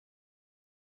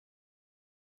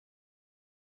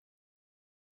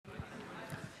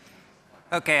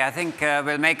Okay, I think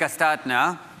we'll make a start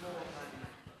now.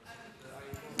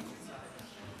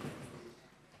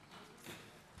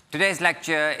 Today's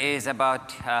lecture is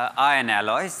about iron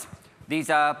alloys. These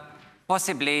are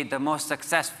possibly the most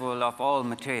successful of all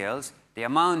materials. The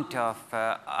amount of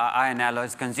iron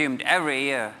alloys consumed every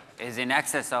year is in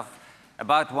excess of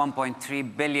about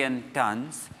 1.3 billion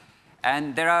tons.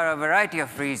 And there are a variety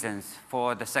of reasons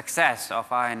for the success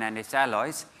of iron and its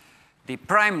alloys. The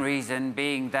prime reason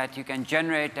being that you can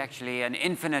generate actually an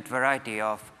infinite variety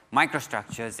of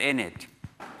microstructures in it.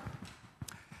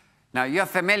 Now, you're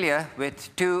familiar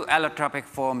with two allotropic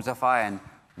forms of iron.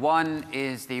 One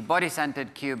is the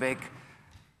body-centered cubic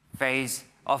phase,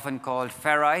 often called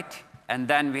ferrite, and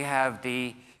then we have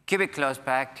the cubic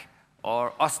close-packed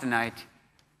or austenite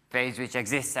phase, which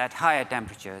exists at higher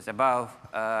temperatures, above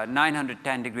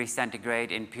 910 degrees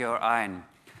centigrade in pure iron.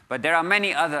 But there are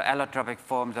many other allotropic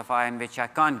forms of iron which I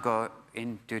can't go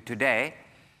into today.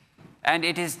 And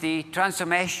it is the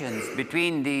transformations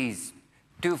between these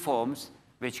two forms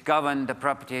which govern the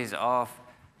properties of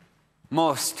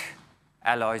most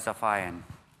alloys of iron.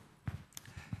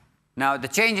 Now, the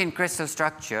change in crystal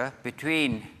structure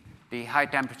between the high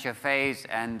temperature phase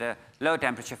and the low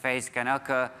temperature phase can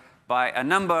occur by a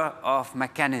number of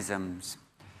mechanisms.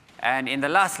 And in the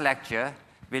last lecture,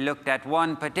 we looked at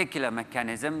one particular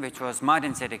mechanism, which was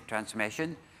martensitic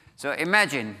transformation. So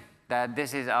imagine that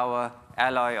this is our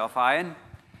alloy of iron,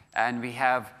 and we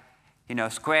have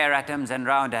square atoms and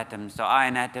round atoms, so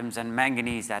iron atoms and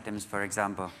manganese atoms, for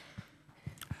example.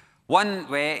 One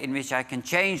way in which I can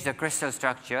change the crystal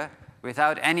structure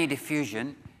without any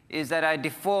diffusion is that I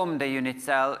deform the unit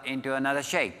cell into another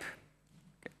shape.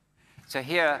 Okay. So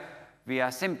here we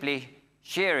are simply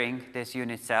shearing this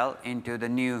unit cell into the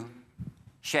new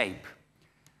shape.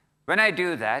 When I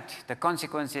do that, the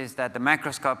consequence is that the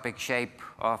macroscopic shape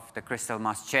of the crystal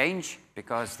must change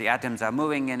because the atoms are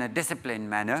moving in a disciplined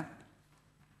manner.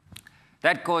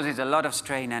 That causes a lot of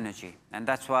strain energy, and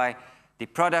that's why the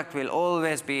product will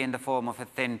always be in the form of a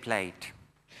thin plate.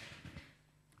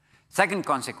 Second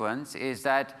consequence is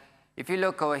that if you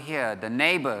look over here, the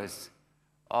neighbors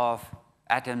of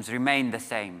atoms remain the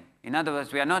same. In other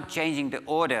words, we are not changing the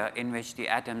order in which the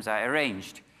atoms are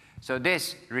arranged. So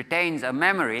this retains a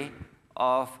memory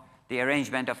of the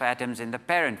arrangement of atoms in the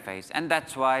parent phase. And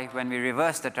that's why when we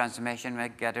reverse the transformation, we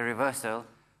get a reversal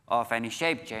of any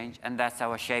shape change. And that's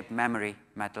our shape memory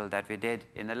method that we did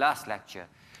in the last lecture.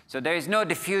 So there is no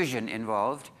diffusion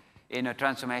involved in a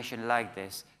transformation like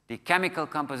this. The chemical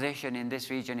composition in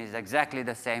this region is exactly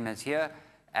the same as here.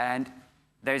 And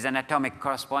there is an atomic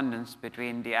correspondence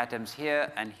between the atoms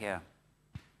here and here.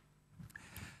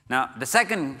 Now, the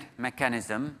second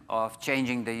mechanism of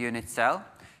changing the unit cell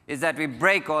is that we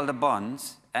break all the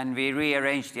bonds and we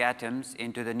rearrange the atoms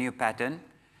into the new pattern,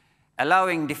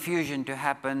 allowing diffusion to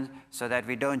happen so that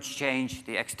we don't change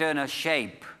the external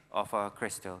shape of our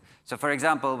crystal. So, for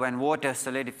example, when water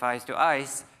solidifies to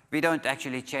ice, we don't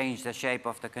actually change the shape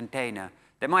of the container.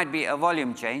 There might be a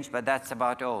volume change, but that's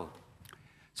about all.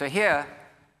 So here,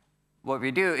 what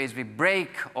we do is we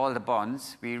break all the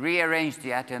bonds, we rearrange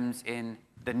the atoms in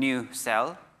the new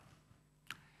cell,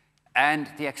 and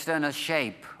the external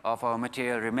shape of our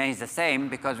material remains the same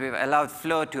because we've allowed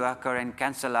flow to occur and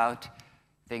cancel out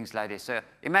things like this. So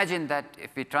imagine that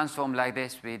if we transform like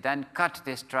this, we then cut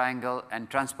this triangle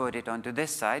and transport it onto this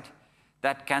side.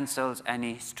 That cancels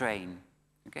any strain.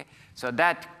 Okay? So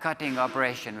that cutting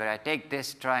operation where I take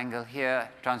this triangle here,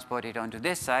 transport it onto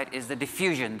this side, is the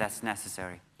diffusion that's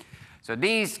necessary. So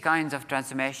these kinds of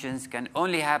transformations can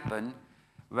only happen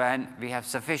when we have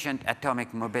sufficient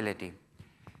atomic mobility.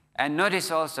 And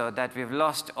notice also that we've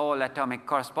lost all atomic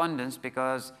correspondence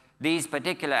because these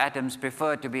particular atoms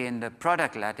prefer to be in the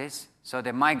product lattice, so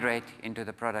they migrate into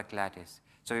the product lattice.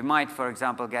 So we might, for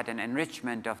example, get an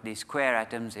enrichment of these square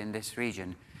atoms in this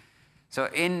region. So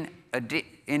in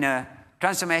a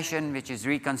transformation which is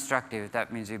reconstructive,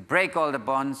 that means we break all the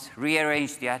bonds,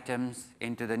 rearrange the atoms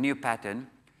into the new pattern,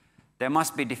 there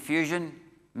must be diffusion,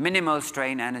 minimal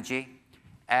strain energy,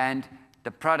 and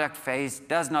the product phase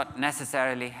does not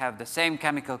necessarily have the same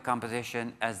chemical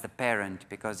composition as the parent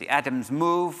because the atoms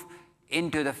move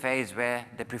into the phase where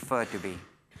they prefer to be.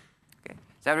 Okay.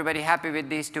 Is everybody happy with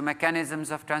these two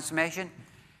mechanisms of transformation?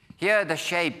 Here, the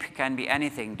shape can be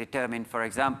anything determined, for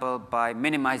example, by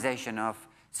minimization of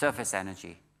surface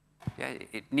energy. Okay.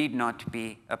 It need not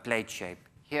be a plate shape.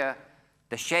 Here,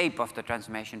 the shape of the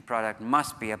transformation product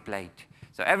must be a plate.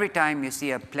 So every time you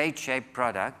see a plate-shaped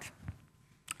product,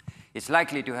 it's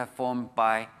likely to have formed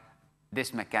by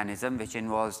this mechanism, which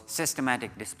involves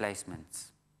systematic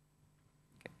displacements.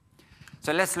 Okay.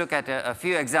 So let's look at a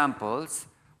few examples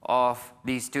of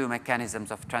these two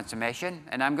mechanisms of transformation.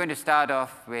 And I'm going to start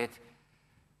off with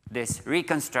this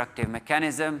reconstructive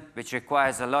mechanism, which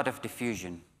requires a lot of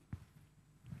diffusion.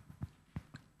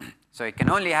 So it can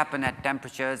only happen at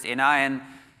temperatures in iron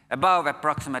above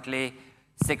approximately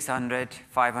 600,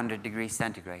 500 degrees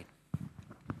centigrade.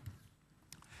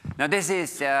 Now this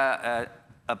is a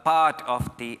part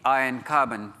of the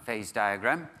iron-carbon phase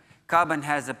diagram. Carbon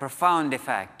has a profound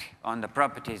effect on the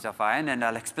properties of iron, and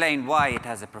I'll explain why it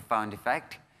has a profound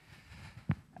effect.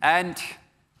 And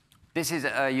this is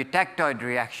a eutectoid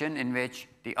reaction in which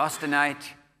the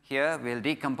austenite here will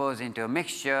decompose into a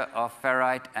mixture of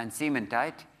ferrite and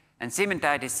cementite. And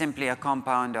cementite is simply a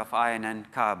compound of iron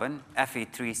and carbon,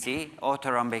 Fe3C,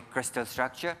 orthorhombic crystal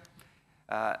structure,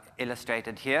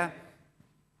 illustrated here.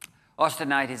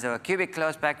 Austenite is a cubic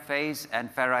close-packed phase,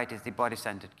 and ferrite is the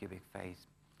body-centered cubic phase.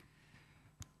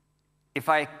 If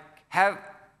I have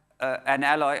an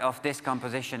alloy of this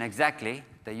composition exactly,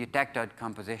 the eutectoid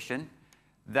composition,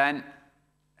 then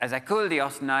as I cool the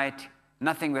austenite,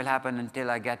 nothing will happen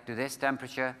until I get to this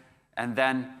temperature, and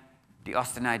then the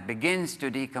austenite begins to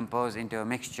decompose into a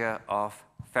mixture of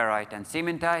ferrite and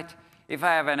cementite. If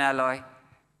I have an alloy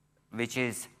which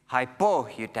is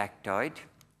hypoeutectoid,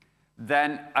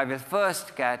 then I will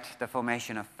first get the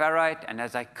formation of ferrite, and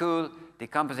as I cool, the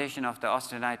composition of the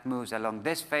austenite moves along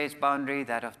this phase boundary,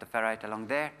 that of the ferrite along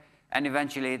there, and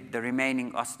eventually the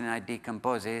remaining austenite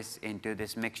decomposes into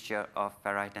this mixture of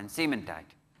ferrite and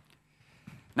cementite.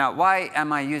 Now, why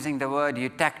am I using the word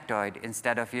eutectoid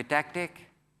instead of eutectic?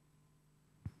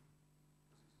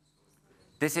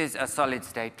 This is a solid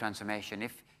state transformation.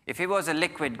 If it was a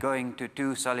liquid going to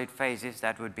two solid phases,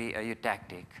 that would be a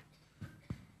eutectic.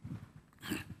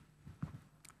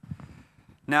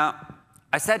 Now,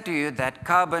 I said to you that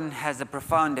carbon has a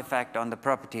profound effect on the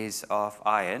properties of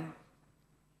iron,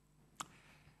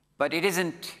 but it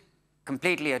isn't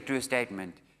completely a true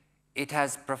statement. It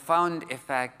has profound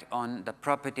effect on the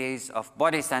properties of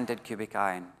body-centered cubic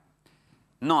iron,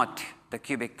 not the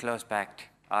cubic close-packed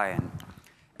iron.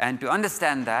 And to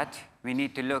understand that, we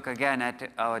need to look again at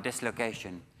our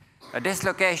dislocation. A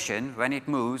dislocation, when it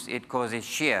moves, it causes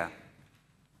shear.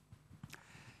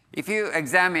 If you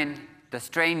examine the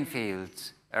strain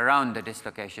fields around the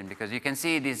dislocation, because you can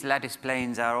see these lattice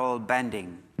planes are all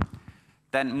bending,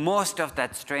 then most of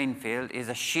that strain field is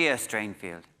a shear strain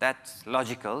field. That's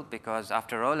logical, because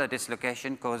after all, a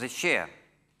dislocation causes shear.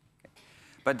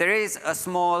 But there is a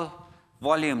small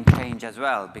volume change as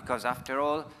well, because after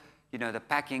all, the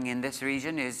packing in this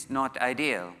region is not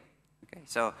ideal. Okay?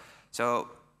 So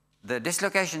the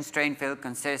dislocation strain field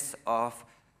consists of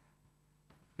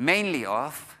mainly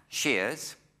of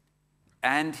shears,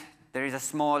 and there is a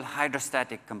small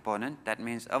hydrostatic component. That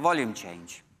means a volume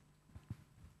change.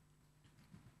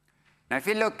 Now, if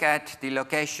you look at the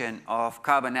location of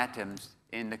carbon atoms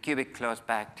in the cubic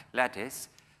close-packed lattice,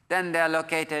 then they are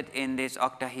located in these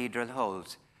octahedral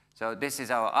holes. So this is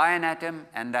our iron atom,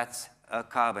 and that's a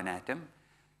carbon atom,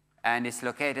 and it's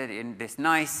located in this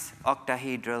nice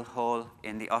octahedral hole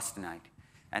in the austenite.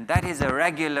 And that is a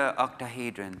regular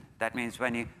octahedron. That means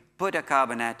when you put a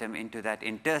carbon atom into that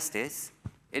interstice,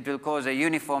 it will cause a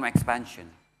uniform expansion.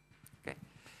 Okay?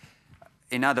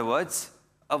 In other words,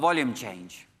 a volume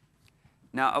change.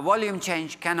 Now, a volume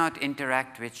change cannot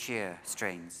interact with shear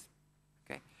strains.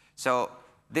 Okay? So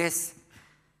this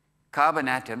carbon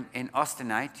atom in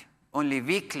austenite only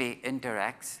weakly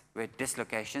interacts with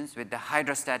dislocations with the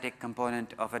hydrostatic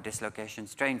component of a dislocation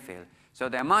strain field. So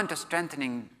the amount of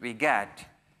strengthening we get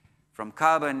from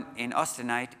carbon in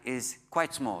austenite is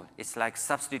quite small. It's like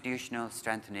substitutional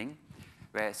strengthening,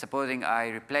 where supposing I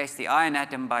replace the iron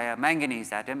atom by a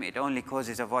manganese atom, it only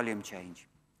causes a volume change.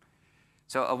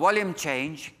 So a volume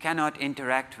change cannot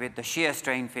interact with the shear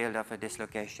strain field of a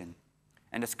dislocation.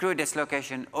 And a screw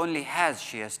dislocation only has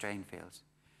shear strain fields.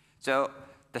 So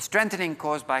the strengthening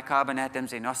caused by carbon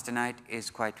atoms in austenite is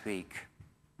quite weak.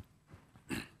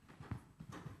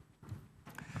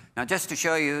 Now, just to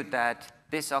show you that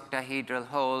this octahedral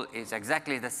hole is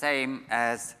exactly the same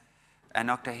as an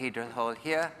octahedral hole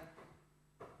here.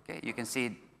 Okay, you can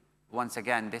see, once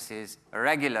again, this is a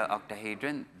regular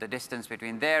octahedron. The distance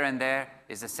between there and there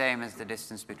is the same as the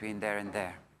distance between there and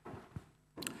there.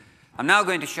 I'm now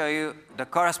going to show you the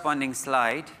corresponding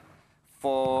slide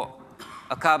for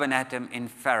a carbon atom in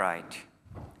ferrite.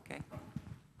 Okay.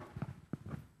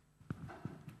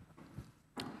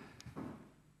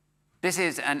 This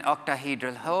is an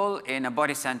octahedral hole in a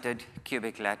body-centered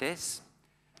cubic lattice.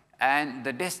 And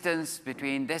the distance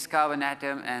between this carbon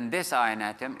atom and this iron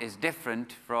atom is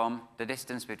different from the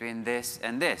distance between this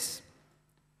and this.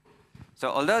 So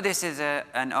although this is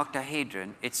an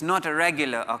octahedron, it's not a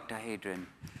regular octahedron.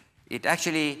 It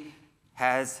actually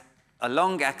has a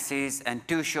long axis and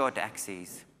two short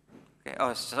axes. Okay.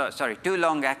 Oh, sorry, two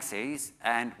long axes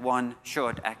and one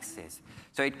short axis.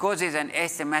 So it causes an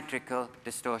asymmetrical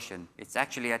distortion. It's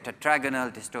actually a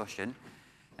tetragonal distortion.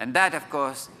 And that, of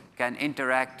course, can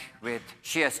interact with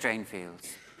shear strain fields.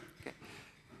 Okay.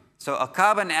 So a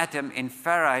carbon atom in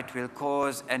ferrite will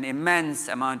cause an immense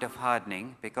amount of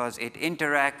hardening because it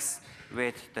interacts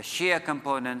with the shear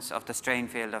components of the strain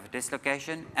field of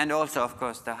dislocation and also, of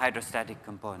course, the hydrostatic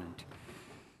component.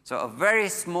 So a very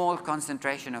small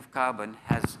concentration of carbon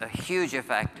has a huge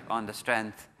effect on the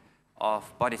strength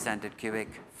of body-centered cubic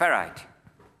ferrite.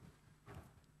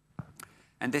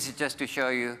 And this is just to show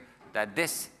you that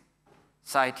this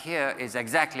site here is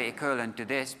exactly equivalent to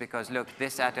this because, look,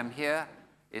 this atom here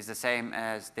is the same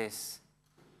as this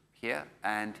here,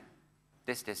 and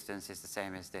this distance is the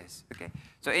same as this. Okay.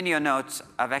 So in your notes,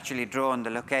 I've actually drawn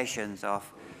the locations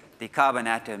of the carbon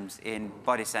atoms in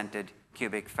body-centered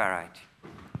cubic ferrite.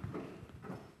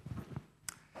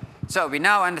 So we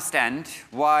now understand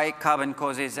why carbon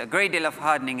causes a great deal of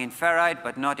hardening in ferrite,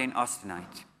 but not in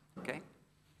austenite. Okay?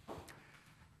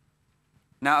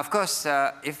 Now, of course,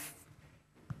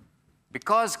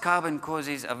 because carbon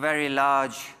causes a very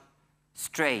large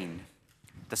strain,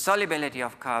 the solubility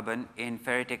of carbon in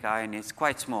ferritic iron is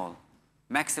quite small.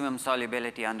 Maximum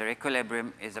solubility under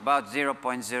equilibrium is about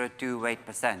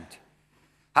 0.028%.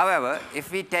 However,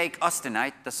 if we take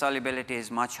austenite, the solubility is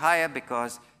much higher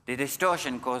because the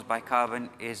distortion caused by carbon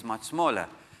is much smaller.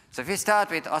 So if we start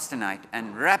with austenite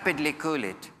and rapidly cool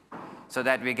it so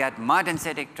that we get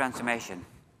martensitic transformation.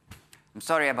 I'm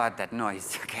sorry about that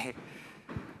noise, okay?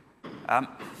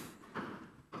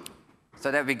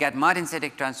 So that we get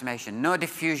martensitic transformation, no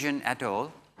diffusion at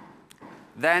all,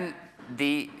 then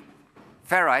the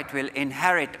ferrite will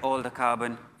inherit all the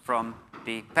carbon from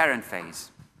the parent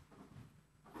phase.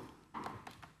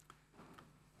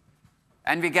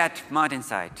 And we get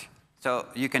martensite. So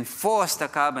you can force the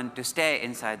carbon to stay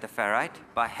inside the ferrite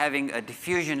by having a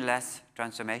diffusion-less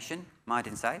transformation,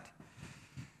 martensite.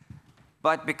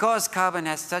 But because carbon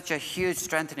has such a huge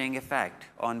strengthening effect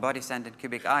on body-centered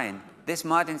cubic iron, this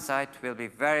martensite will be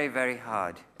very, very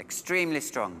hard, extremely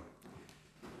strong,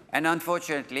 and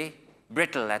unfortunately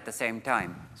brittle at the same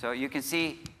time. So you can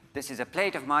see this is a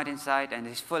plate of martensite and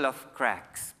it's full of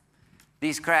cracks.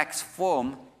 These cracks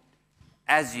form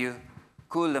as you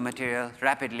cool the material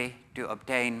rapidly to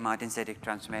obtain martensitic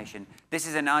transformation. This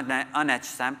is an unetched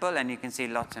sample, and you can see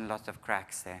lots and lots of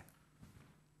cracks there.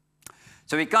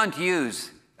 So we can't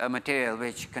use a material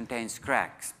which contains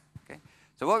cracks. Okay?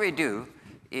 So what we do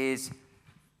is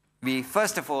we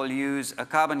first of all use a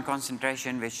carbon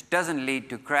concentration which doesn't lead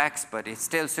to cracks, but it's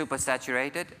still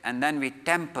supersaturated, and then we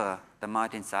temper the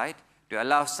martensite to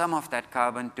allow some of that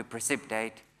carbon to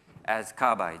precipitate as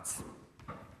carbides.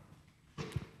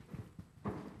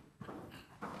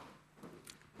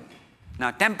 Now,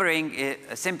 tempering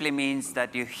simply means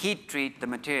that you heat treat the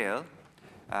material,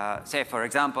 say, for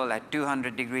example, at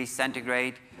 200 degrees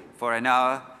centigrade for an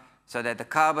hour, so that the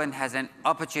carbon has an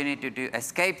opportunity to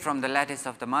escape from the lattice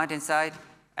of the martensite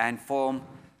and form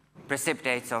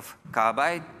precipitates of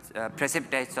carbide,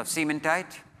 precipitates of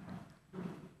cementite.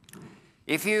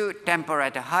 If you temper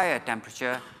at a higher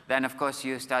temperature, then of course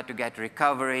you start to get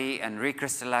recovery and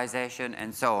recrystallization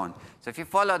and so on. So if you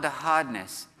follow the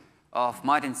hardness of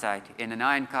martensite in an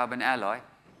iron-carbon alloy,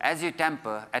 as you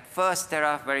temper, at first there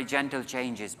are very gentle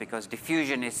changes because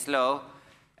diffusion is slow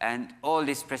and all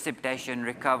these precipitation,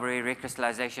 recovery,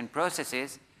 recrystallization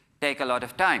processes take a lot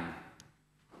of time.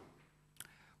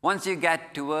 Once you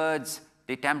get towards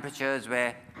the temperatures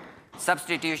where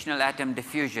substitutional atom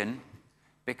diffusion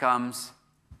becomes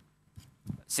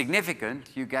significant,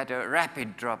 you get a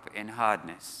rapid drop in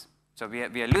hardness. So we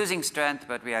are losing strength,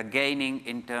 but we are gaining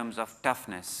in terms of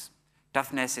toughness.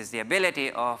 Toughness is the ability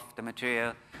of the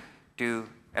material to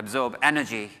absorb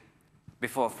energy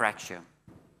before fracture.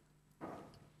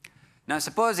 Now,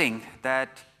 supposing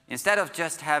that instead of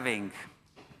just having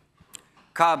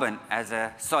carbon as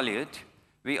a solute,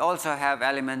 we also have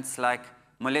elements like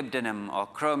molybdenum or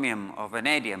chromium or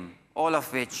vanadium, all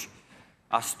of which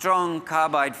are strong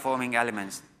carbide-forming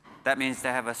elements. That means they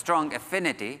have a strong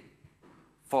affinity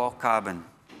for carbon.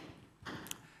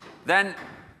 Then,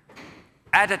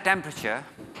 at a temperature,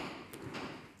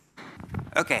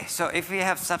 okay, so if we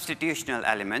have substitutional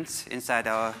elements inside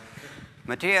our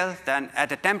material, then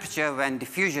at a temperature when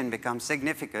diffusion becomes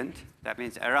significant, that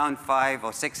means around 500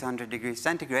 or 600 degrees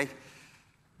centigrade,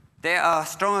 they are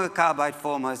stronger carbide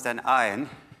formers than iron,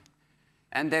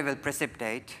 and they will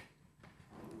precipitate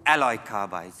alloy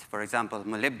carbides, for example,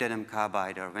 molybdenum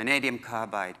carbide or vanadium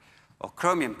carbide or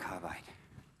chromium carbide.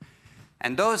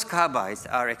 And those carbides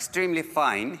are extremely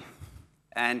fine,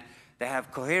 and they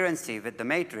have coherency with the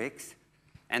matrix,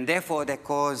 and therefore they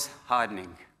cause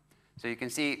hardening. So you can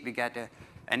see we get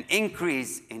an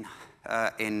increase in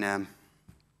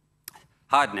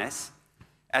hardness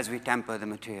as we temper the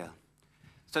material.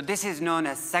 So this is known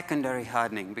as secondary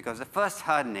hardening, because the first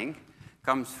hardening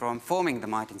comes from forming the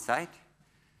martensite.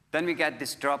 Then we get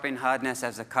this drop in hardness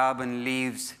as the carbon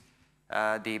leaves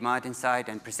the martensite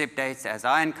and precipitates as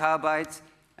iron carbides.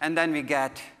 And then we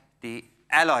get the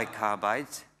alloy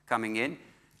carbides coming in,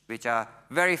 which are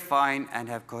very fine and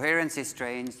have coherency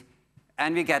strains,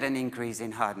 and we get an increase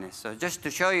in hardness. So just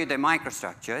to show you the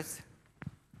microstructures,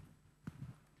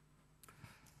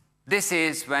 this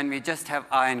is when we just have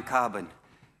iron carbon.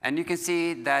 And you can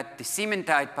see that the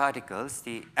cementite particles,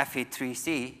 the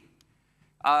Fe3C,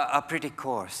 are pretty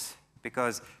coarse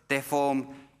because they form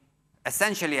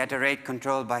essentially at a rate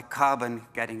controlled by carbon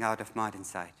getting out of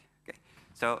martensite. Okay?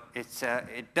 So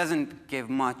it doesn't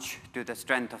give much to the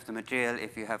strength of the material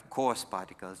if you have coarse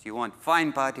particles. You want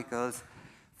fine particles,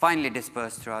 finely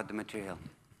dispersed throughout the material.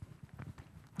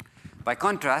 By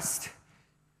contrast,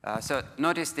 so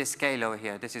notice this scale over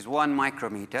here. This is 1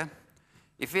 micrometer.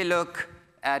 If we look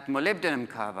at molybdenum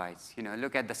carbides,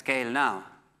 look at the scale now,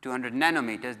 200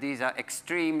 nanometers. These are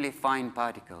extremely fine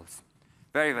particles,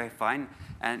 very, very fine.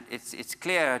 And it's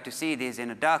clearer to see these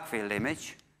in a dark field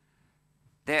image.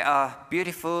 They are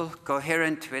beautiful,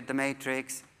 coherent with the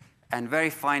matrix, and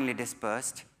very finely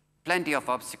dispersed. Plenty of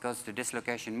obstacles to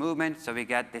dislocation movement, so we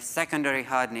get this secondary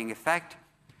hardening effect.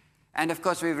 And of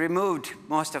course, we've removed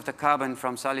most of the carbon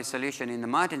from solid solution in the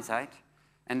martensite,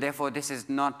 and therefore this is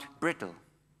not brittle.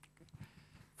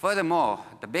 Furthermore,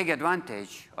 the big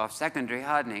advantage of secondary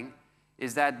hardening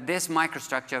is that this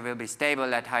microstructure will be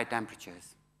stable at high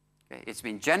temperatures. Okay? It's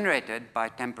been generated by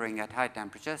tempering at high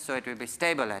temperatures, so it will be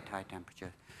stable at high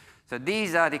temperatures. So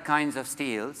these are the kinds of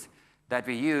steels that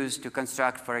we use to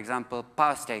construct, for example,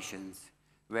 power stations,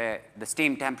 where the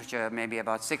steam temperature may be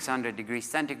about 600 degrees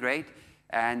centigrade,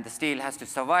 and the steel has to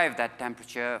survive that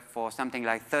temperature for something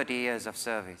like 30 years of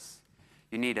service.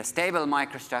 You need a stable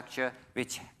microstructure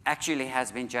which actually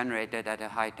has been generated at a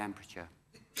high temperature.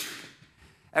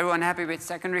 Everyone happy with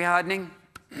secondary hardening?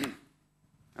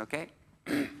 Okay.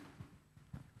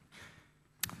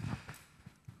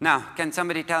 Now, can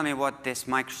somebody tell me what this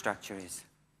microstructure is?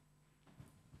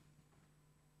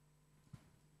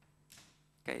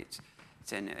 Okay,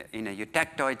 it's in a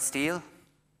eutectoid steel.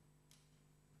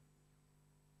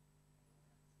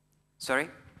 Sorry?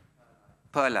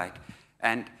 Perlite.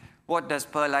 And what does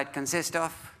perlite consist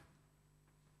of?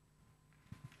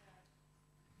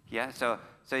 Yeah, so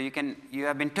you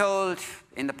have been told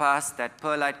in the past that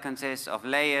perlite consists of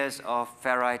layers of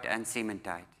ferrite and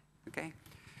cementite. Okay?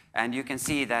 And you can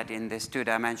see that in this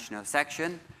two-dimensional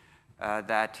section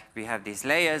that we have these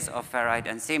layers of ferrite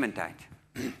and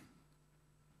cementite.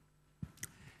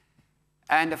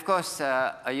 And of course,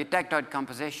 a eutectoid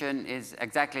composition is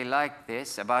exactly like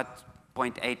this, about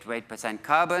 0.8 to 8%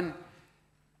 carbon.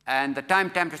 And the time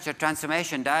temperature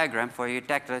transformation diagram for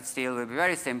eutectoid steel will be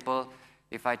very simple.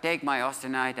 If I take my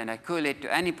austenite and I cool it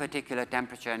to any particular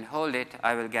temperature and hold it,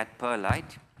 I will get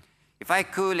perlite. If I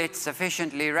cool it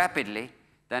sufficiently rapidly,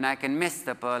 then I can miss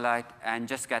the perlite and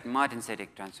just get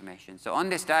martensitic transformation. So on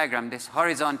this diagram, this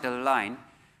horizontal line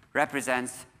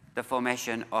represents the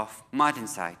formation of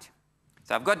martensite.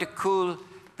 So I've got to cool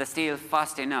the steel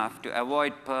fast enough to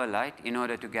avoid perlite in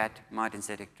order to get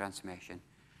martensitic transformation.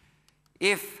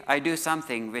 If I do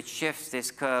something which shifts this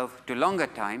curve to longer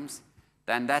times,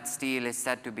 then that steel is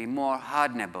said to be more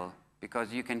hardenable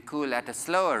because you can cool at a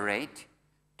slower rate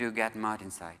to get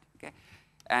martensite. Okay?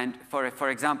 And for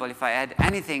example, if I add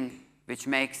anything which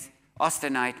makes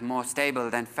austenite more stable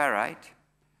than ferrite,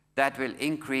 that will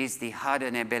increase the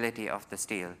hardenability of the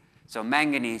steel. So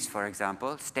manganese, for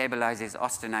example, stabilizes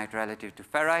austenite relative to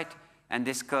ferrite, and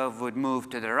this curve would move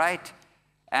to the right,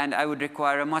 and I would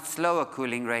require a much slower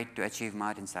cooling rate to achieve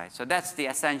martensite. So that's the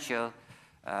essential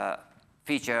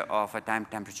feature of a time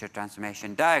temperature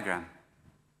transformation diagram.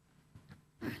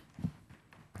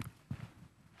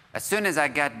 As soon as I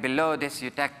get below this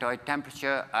eutectoid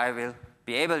temperature, I will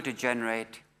be able to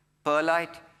generate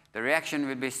perlite. The reaction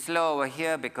will be slow over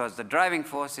here because the driving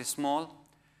force is small.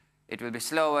 It will be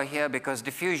slow over here because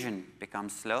diffusion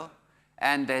becomes slow.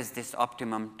 And there's this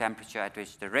optimum temperature at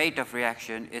which the rate of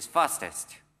reaction is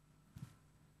fastest.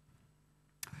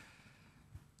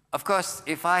 Of course,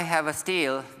 if I have a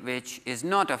steel which is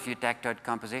not of eutectoid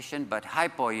composition but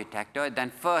hypoeutectoid, then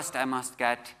first I must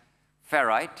get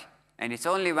ferrite. And it's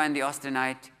only when the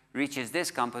austenite reaches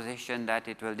this composition that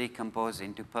it will decompose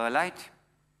into pearlite.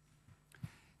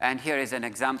 And here is an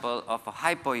example of a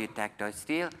hypoeutectoid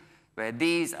steel, where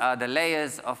these are the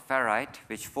layers of ferrite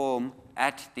which form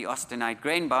at the austenite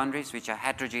grain boundaries, which are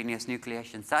heterogeneous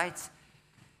nucleation sites.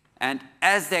 And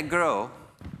as they grow,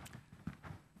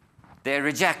 they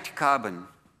reject carbon,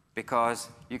 because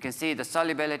you can see the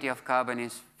solubility of carbon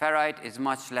in ferrite is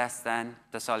much less than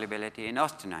the solubility in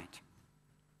austenite.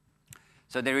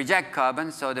 So they reject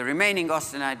carbon, so the remaining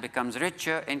austenite becomes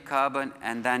richer in carbon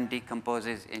and then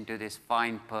decomposes into this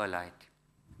fine pearlite.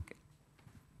 Okay.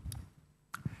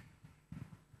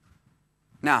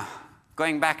 Now,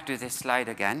 going back to this slide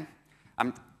again,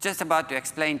 I'm just about to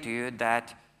explain to you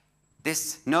that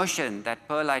this notion that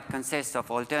pearlite consists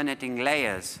of alternating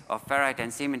layers of ferrite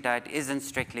and cementite isn't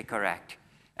strictly correct.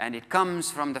 And it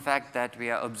comes from the fact that we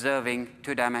are observing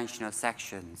two-dimensional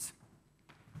sections.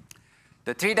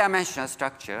 The three-dimensional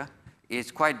structure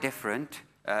is quite different.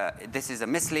 This is a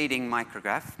misleading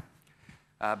micrograph.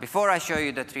 Before I show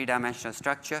you the three-dimensional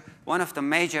structure, one of the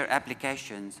major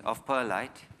applications of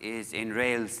pearlite is in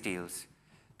rail steels.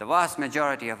 The vast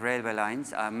majority of railway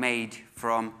lines are made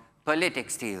from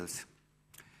pearlitic steels.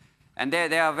 And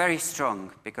they are very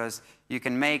strong, because you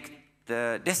can make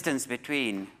the distance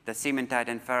between the cementite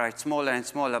and ferrite smaller and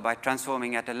smaller by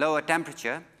transforming at a lower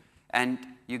temperature, and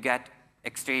you get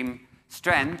extreme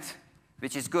strength,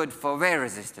 which is good for wear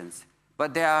resistance.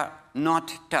 But they are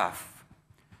not tough.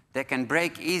 They can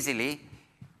break easily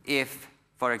if,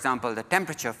 for example, the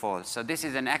temperature falls. So this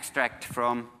is an extract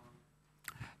from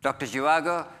Dr.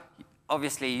 Zhivago.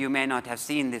 Obviously, you may not have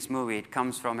seen this movie. It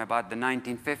comes from about the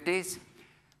 1950s.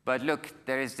 But look,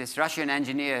 there is this Russian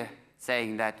engineer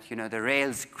saying that, the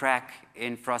rails crack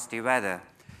in frosty weather.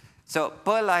 So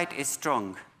pearlite is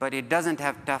strong, but it doesn't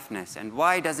have toughness. And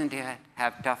why doesn't it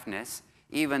have toughness,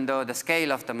 even though the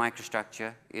scale of the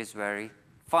microstructure is very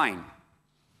fine?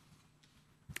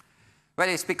 Well,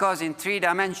 it's because in 3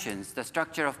 dimensions, the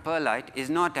structure of pearlite is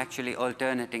not actually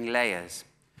alternating layers.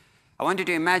 I want you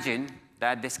to imagine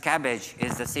that this cabbage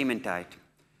is the cementite.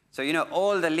 So,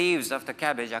 all the leaves of the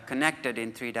cabbage are connected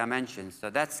in 3 dimensions. So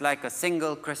that's like a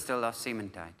single crystal of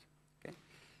cementite. Okay?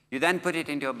 You then put it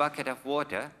into a bucket of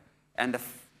water, and the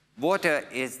water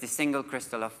is the single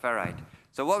crystal of ferrite.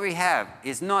 So what we have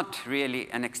is not really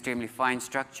an extremely fine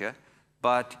structure,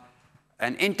 but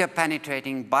an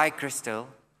interpenetrating bicrystal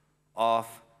of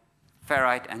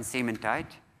ferrite and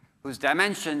cementite, whose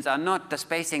dimensions are not the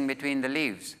spacing between the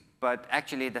leaves, but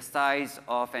actually the size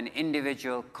of an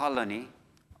individual colony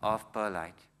of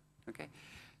pearlite. Okay?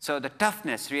 So the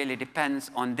toughness really depends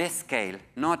on this scale,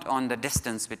 not on the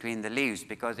distance between the leaves,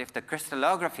 because if the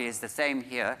crystallography is the same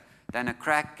here, then a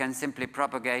crack can simply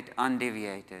propagate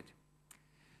undeviated.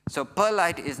 So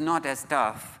pearlite is not as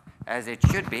tough as it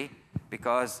should be,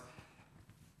 because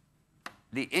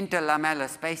the interlamellar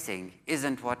spacing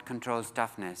isn't what controls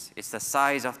toughness. It's the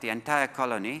size of the entire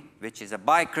colony, which is a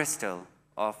bicrystal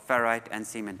of ferrite and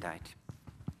cementite.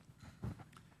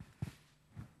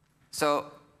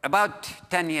 So about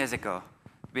 10 years ago,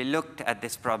 we looked at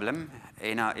this problem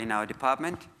in our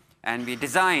department, and we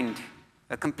designed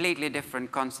a completely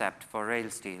different concept for rail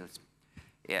steels.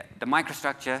 Yeah, the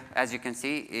microstructure, as you can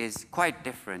see, is quite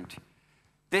different.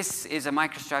 This is a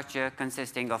microstructure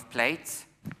consisting of plates,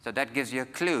 so that gives you a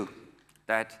clue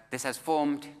that this has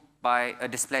formed by a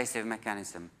displacive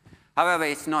mechanism. However,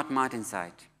 it's not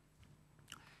martensite.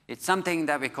 It's something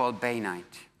that we call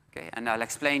bainite. Okay, and I'll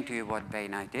explain to you what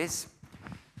bainite is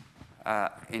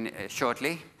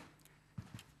shortly.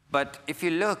 But if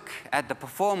you look at the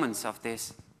performance of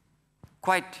this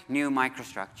quite new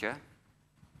microstructure,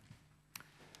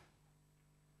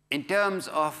 in terms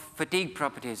of fatigue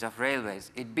properties of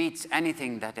railways, it beats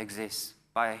anything that exists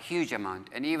by a huge amount.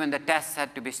 And even the tests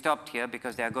had to be stopped here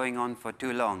because they are going on for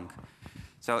too long.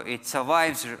 So it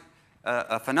survives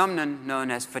a phenomenon known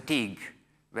as fatigue,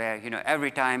 where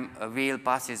every time a wheel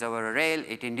passes over a rail,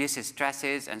 it induces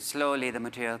stresses, and slowly the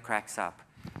material cracks up.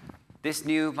 This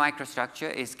new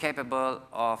microstructure is capable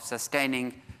of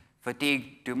sustaining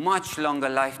fatigue to much longer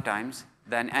lifetimes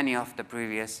than any of the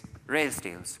previous rail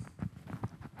steels.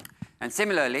 And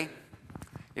similarly,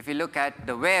 if you look at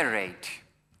the wear rate,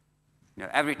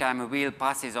 every time a wheel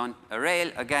passes on a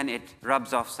rail, again, it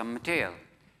rubs off some material.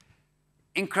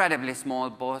 Incredibly small,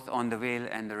 both on the wheel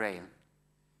and the rail.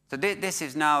 So this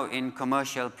is now in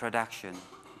commercial production.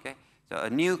 Okay? So a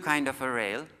new kind of a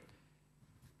rail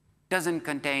doesn't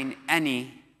contain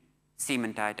any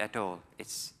cementite at all.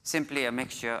 It's simply a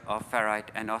mixture of ferrite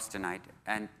and austenite.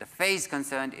 And the phase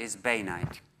concerned is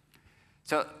bainite.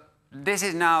 So this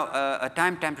is now a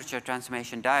time-temperature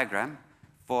transformation diagram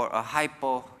for a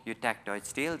hypoeutectoid eutectoid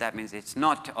steel. That means it's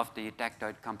not of the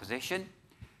eutectoid composition.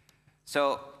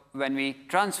 So when we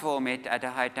transform it at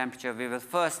a high temperature, we will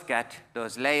first get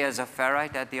those layers of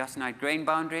ferrite at the austenite grain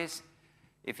boundaries.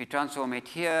 If we transform it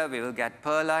here, we will get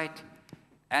pearlite.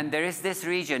 And there is this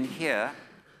region here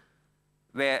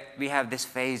where we have this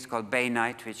phase called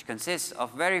bainite, which consists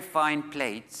of very fine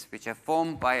plates which are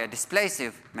formed by a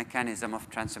displacive mechanism of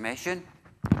transformation.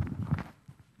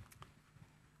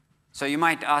 So you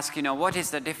might ask, what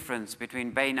is the difference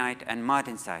between bainite and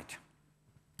martensite?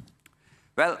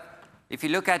 Well, if you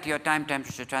look at your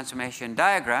time-temperature transformation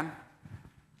diagram,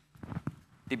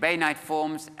 the bainite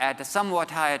forms at a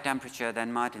somewhat higher temperature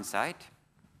than martensite.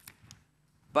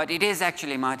 But it is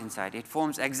actually martensite. It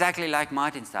forms exactly like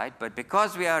martensite, but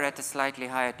because we are at a slightly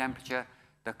higher temperature,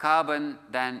 the carbon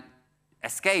then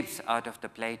escapes out of the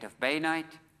plate of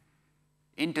bainite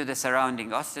into the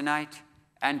surrounding austenite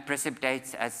and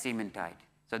precipitates as cementite.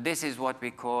 So this is what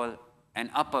we call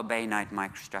an upper bainite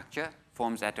microstructure,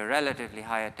 forms at a relatively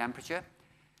higher temperature.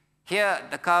 Here,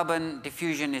 the carbon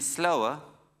diffusion is slower,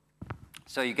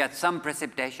 so you get some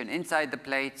precipitation inside the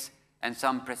plates and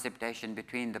some precipitation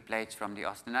between the plates from the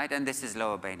austenite, and this is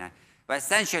lower bainite. But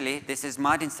essentially, this is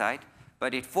martensite,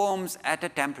 but it forms at a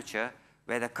temperature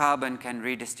where the carbon can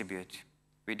redistribute.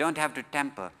 We don't have to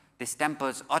temper. This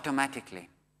tempers automatically.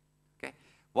 Okay?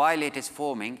 While it is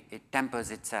forming, it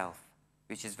tempers itself,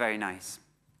 which is very nice.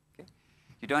 Okay?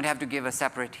 You don't have to give a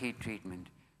separate heat treatment.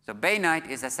 So bainite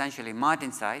is essentially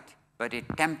martensite, but it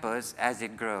tempers as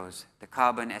it grows. The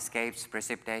carbon escapes,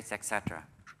 precipitates, etc.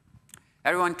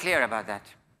 Everyone clear about that?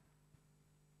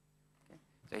 Okay.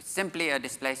 So it's simply a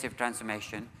displacive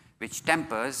transformation which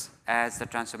tempers as the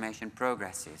transformation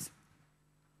progresses.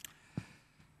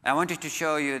 I wanted to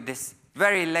show you this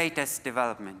very latest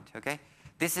development. Okay?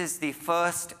 This is the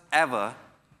first ever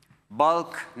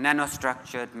bulk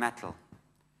nanostructured metal.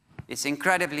 It's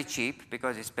incredibly cheap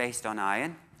because it's based on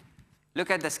iron.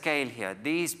 Look at the scale here.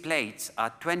 These plates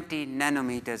are 20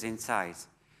 nanometers in size.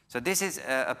 So this is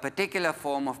a particular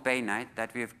form of bainite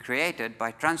that we have created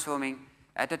by transforming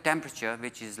at a temperature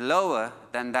which is lower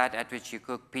than that at which you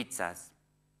cook pizzas.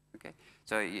 Okay?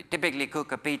 So you typically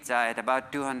cook a pizza at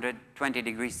about 220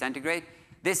 degrees centigrade.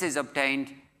 This is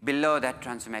obtained below that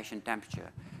transformation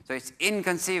temperature. So it's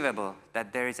inconceivable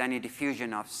that there is any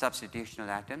diffusion of substitutional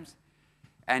atoms.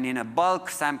 And in a bulk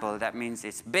sample, that means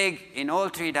it's big in all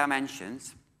three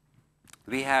dimensions.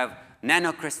 We have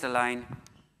nanocrystalline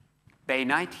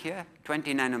bainite here,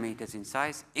 20 nanometers in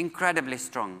size, incredibly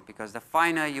strong, because the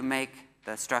finer you make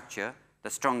the structure, the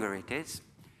stronger it is.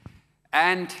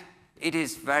 And it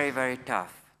is very, very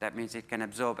tough. That means it can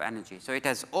absorb energy. So it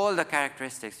has all the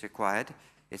characteristics required.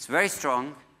 It's very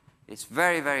strong. It's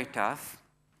very, very tough.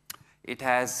 It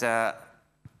has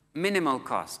minimal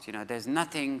cost. There's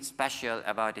nothing special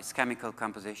about its chemical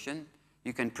composition.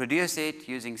 You can produce it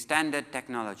using standard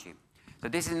technology. So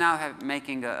this is now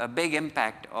making a big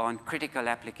impact on critical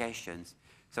applications.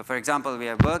 So for example, we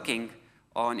are working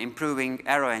on improving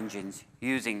aero engines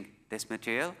using this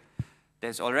material.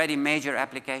 There's already major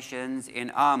applications in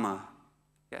armor.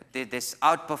 Yeah, this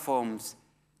outperforms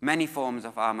many forms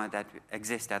of armor that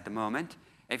exist at the moment.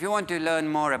 If you want to learn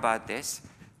more about this,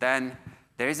 then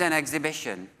there is an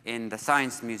exhibition in the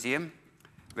Science Museum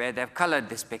where they've colored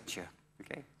this picture.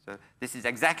 Okay? So this is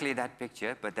exactly that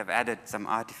picture, but they've added some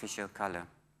artificial color.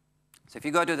 So if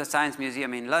you go to the Science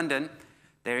Museum in London,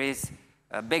 there is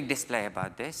a big display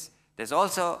about this. There's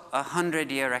also a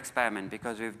 100-year experiment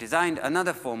because we've designed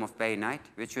another form of bainite,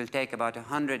 which will take about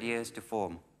 100 years to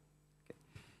form. Okay.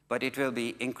 But it will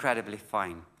be incredibly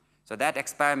fine. So that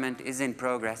experiment is in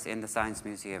progress in the Science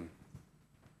Museum.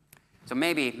 So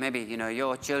maybe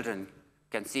your children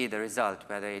can see the result,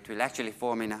 whether it will actually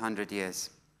form in 100 years.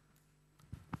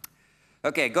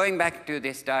 Okay, going back to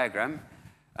this diagram,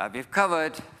 we've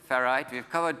covered ferrite, we've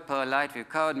covered pearlite, we've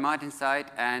covered martensite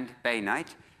and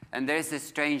bainite. And there is this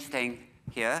strange thing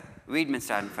here,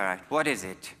 Wiedmannsthal ferrite. What is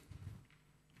it?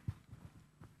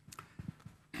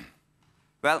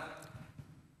 Well,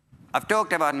 I've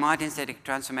talked about martensitic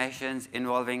transformations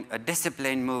involving a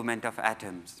disciplined movement of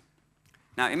atoms.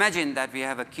 Now imagine that we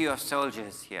have a queue of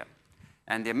soldiers here,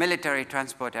 and the military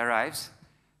transport arrives.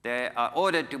 They are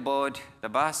ordered to board the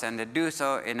bus, and they do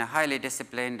so in a highly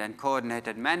disciplined and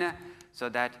coordinated manner so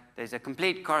that there's a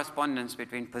complete correspondence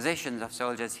between positions of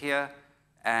soldiers here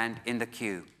and in the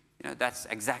queue. That's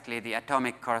exactly the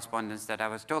atomic correspondence that I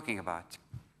was talking about.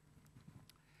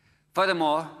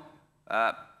 Furthermore,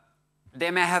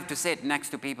 they may have to sit next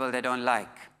to people they don't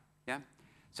like. Yeah?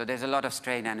 So there's a lot of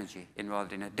strain energy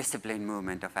involved in a disciplined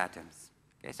movement of atoms.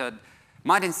 Okay? So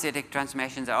martensitic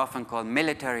transformations are often called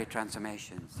military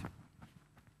transformations.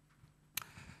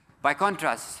 By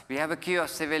contrast, we have a queue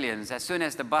of civilians. As soon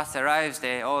as the bus arrives,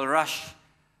 they all rush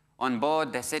on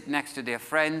board. They sit next to their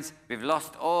friends. We've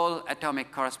lost all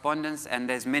atomic correspondence, and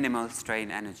there's minimal strain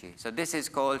energy. So this is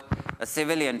called a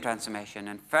civilian transformation.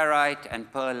 And ferrite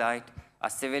and pearlite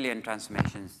are civilian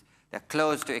transformations. They're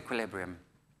close to equilibrium.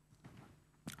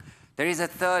 There is a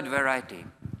third variety,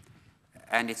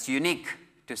 and it's unique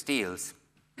to steels.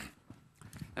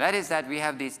 That is that we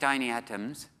have these tiny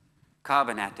atoms,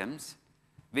 carbon atoms,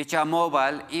 which are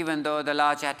mobile even though the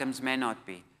large atoms may not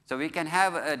be. So we can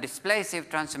have a displacive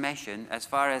transformation as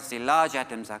far as the large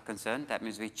atoms are concerned. That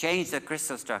means we change the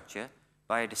crystal structure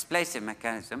by a displacive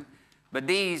mechanism, but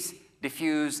these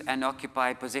diffuse and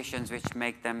occupy positions which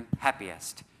make them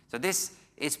happiest. So this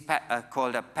is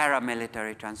called a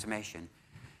paramilitary transformation.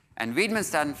 And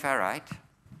Widmanstatten ferrite,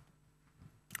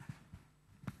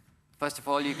 first of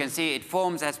all, you can see it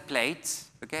forms as plates,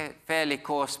 okay, fairly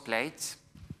coarse plates.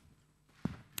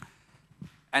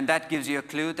 And that gives you a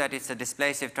clue that it's a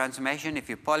displacive transformation. If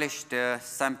you polish the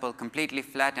sample completely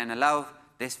flat and allow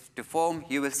this to form,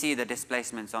 you will see the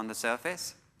displacements on the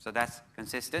surface. So that's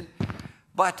consistent.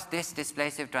 But this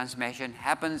displacive transformation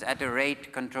happens at a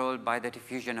rate controlled by the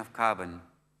diffusion of carbon.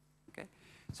 Okay?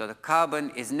 So the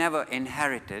carbon is never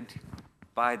inherited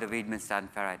by the Widmanstatten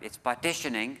ferrite. It's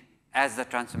partitioning as the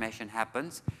transformation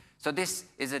happens. So this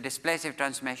is a displacive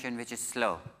transformation which is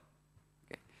slow.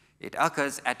 It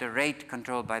occurs at a rate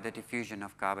controlled by the diffusion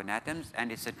of carbon atoms,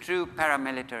 and it's a true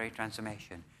paramilitary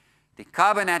transformation. The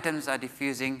carbon atoms are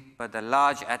diffusing, but the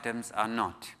large atoms are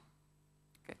not.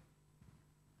 Okay.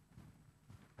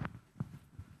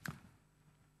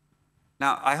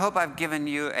 Now, I hope I've given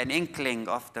you an inkling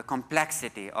of the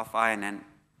complexity of iron and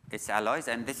its alloys,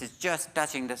 and this is just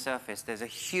touching the surface. There's a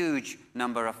huge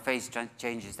number of phase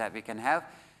changes that we can have.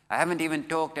 I haven't even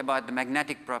talked about the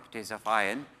magnetic properties of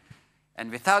iron. And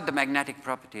without the magnetic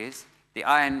properties, the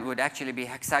iron would actually be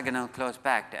hexagonal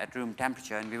close-packed at room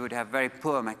temperature, and we would have very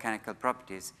poor mechanical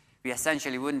properties. We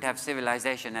essentially wouldn't have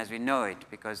civilization as we know it,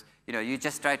 because you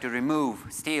just try to remove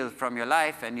steel from your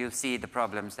life, and you'll see the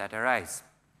problems that arise.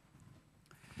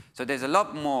 So there's a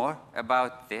lot more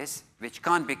about this, which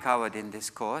can't be covered in this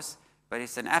course, but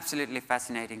it's an absolutely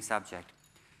fascinating subject.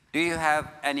 Do you have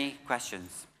any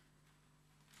questions?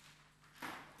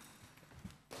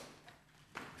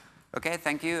 Okay,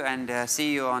 thank you, and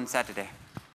see you on Saturday.